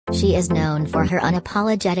She is known for her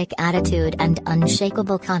unapologetic attitude and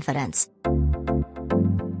unshakable confidence.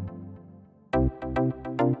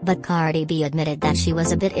 But Cardi B admitted that she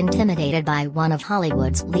was a bit intimidated by one of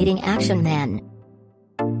Hollywood's leading action men.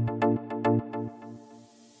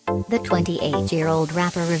 The 28-year-old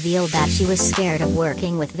rapper revealed that she was scared of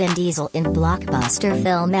working with Vin Diesel in blockbuster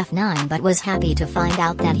film F9 but was happy to find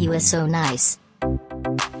out that he was so nice.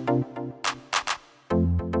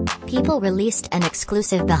 People released an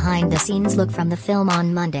exclusive behind-the-scenes look from the film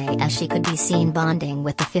on Monday as she could be seen bonding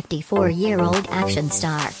with the 54-year-old action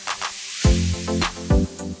star.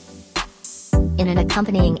 In an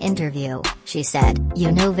accompanying interview, she said,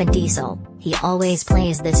 "You know Vin Diesel, he always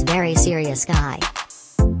plays this very serious guy.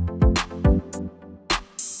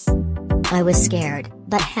 I was scared,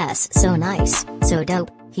 but he's so nice, so dope,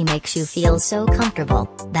 he makes you feel so comfortable,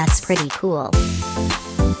 that's pretty cool."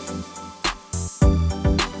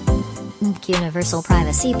 Universal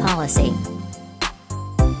privacy policy.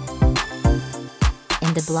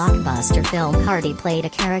 In the blockbuster film, Cardi played a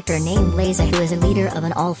character named Liza, who is a leader of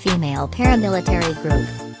an all-female paramilitary group.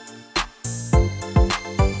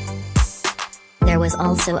 There was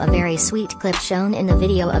also a very sweet clip shown in the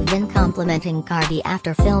video of Vin complimenting Cardi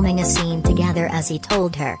after filming a scene together as he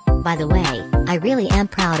told her, "By the way, I really am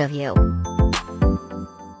proud of you."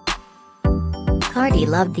 Cardi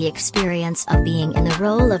loved the experience of being in the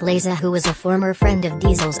role of Liza, who was a former friend of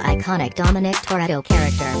Diesel's iconic Dominic Toretto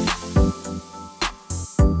character.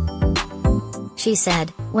 She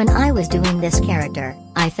said, "When I was doing this character,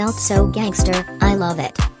 I felt so gangster, I love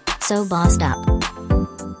it. So bossed up."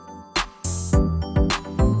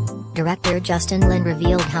 Director Justin Lin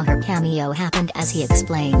revealed how her cameo happened as he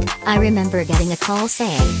explained, "I remember getting a call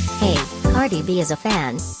saying, 'Hey, Cardi B is a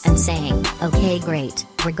fan,' and saying, 'Okay, great,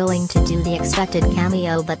 we're going to do the expected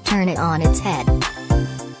cameo but turn it on its head.'"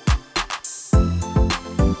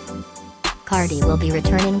 Cardi will be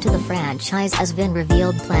returning to the franchise as Vin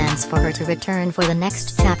revealed plans for her to return for the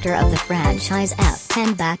next chapter of the franchise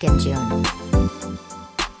F10 back in June.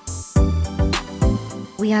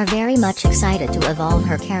 "We are very much excited to evolve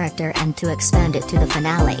her character and to expand it to the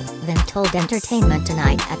finale," Vin told Entertainment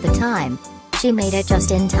Tonight. "At the time, she made it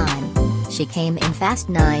just in time. She came in Fast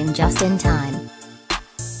 9 just in time."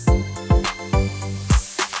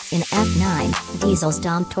 In F9, Diesel's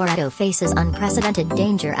Dom Toretto faces unprecedented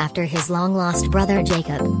danger after his long-lost brother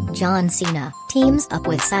Jacob, John Cena, teams up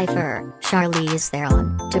with Cypher, Charlize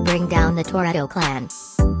Theron, to bring down the Toretto clan.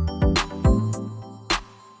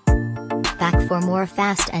 Back for more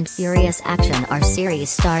Fast and Furious action are series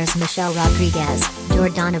stars Michelle Rodriguez,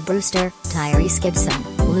 Jordana Brewster, Tyrese Gibson,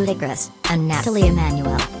 Ludacris, and Natalie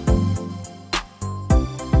Emmanuel.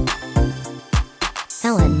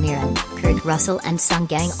 Helen Mirren, Kurt Russell and Sung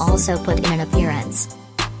Gang also put in an appearance.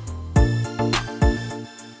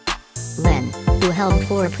 Lin, who helmed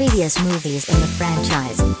 4 previous movies in the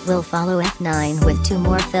franchise, will follow F9 with 2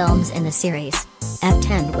 more films in the series.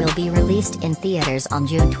 F10 will be released in theaters on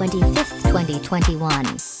June 25, 2021.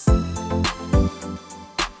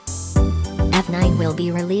 F9 will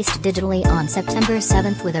be released digitally on September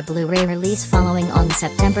 7 with a Blu-ray release following on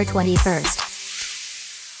September 21.